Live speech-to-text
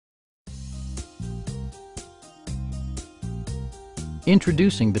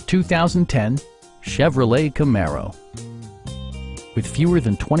Introducing the 2010 Chevrolet Camaro. With fewer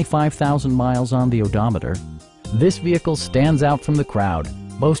than 25,000 miles on the odometer, this vehicle stands out from the crowd,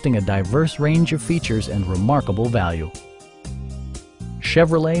 boasting a diverse range of features and remarkable value.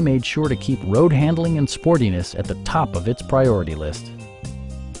 Chevrolet made sure to keep road handling and sportiness at the top of its priority list.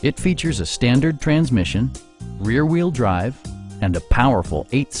 It features a standard transmission, rear-wheel drive, and a powerful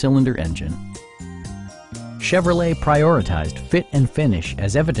 8-cylinder engine. Chevrolet prioritized fit and finish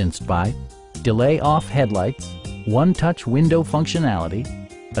as evidenced by delay-off headlights, one-touch window functionality,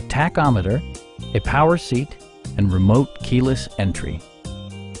 a tachometer, a power seat, and remote keyless entry.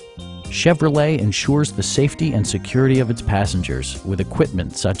 Chevrolet ensures the safety and security of its passengers with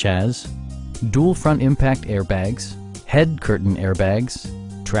equipment such as dual front impact airbags, head curtain airbags,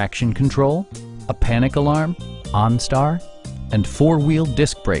 traction control, a panic alarm, OnStar, and 4-wheel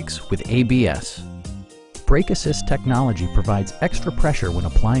disc brakes with ABS. Brake Assist technology provides extra pressure when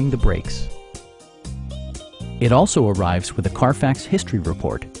applying the brakes. It also arrives with a Carfax history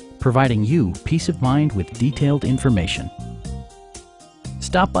report, providing you peace of mind with detailed information.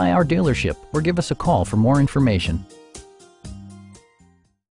 Stop by our dealership or give us a call for more information.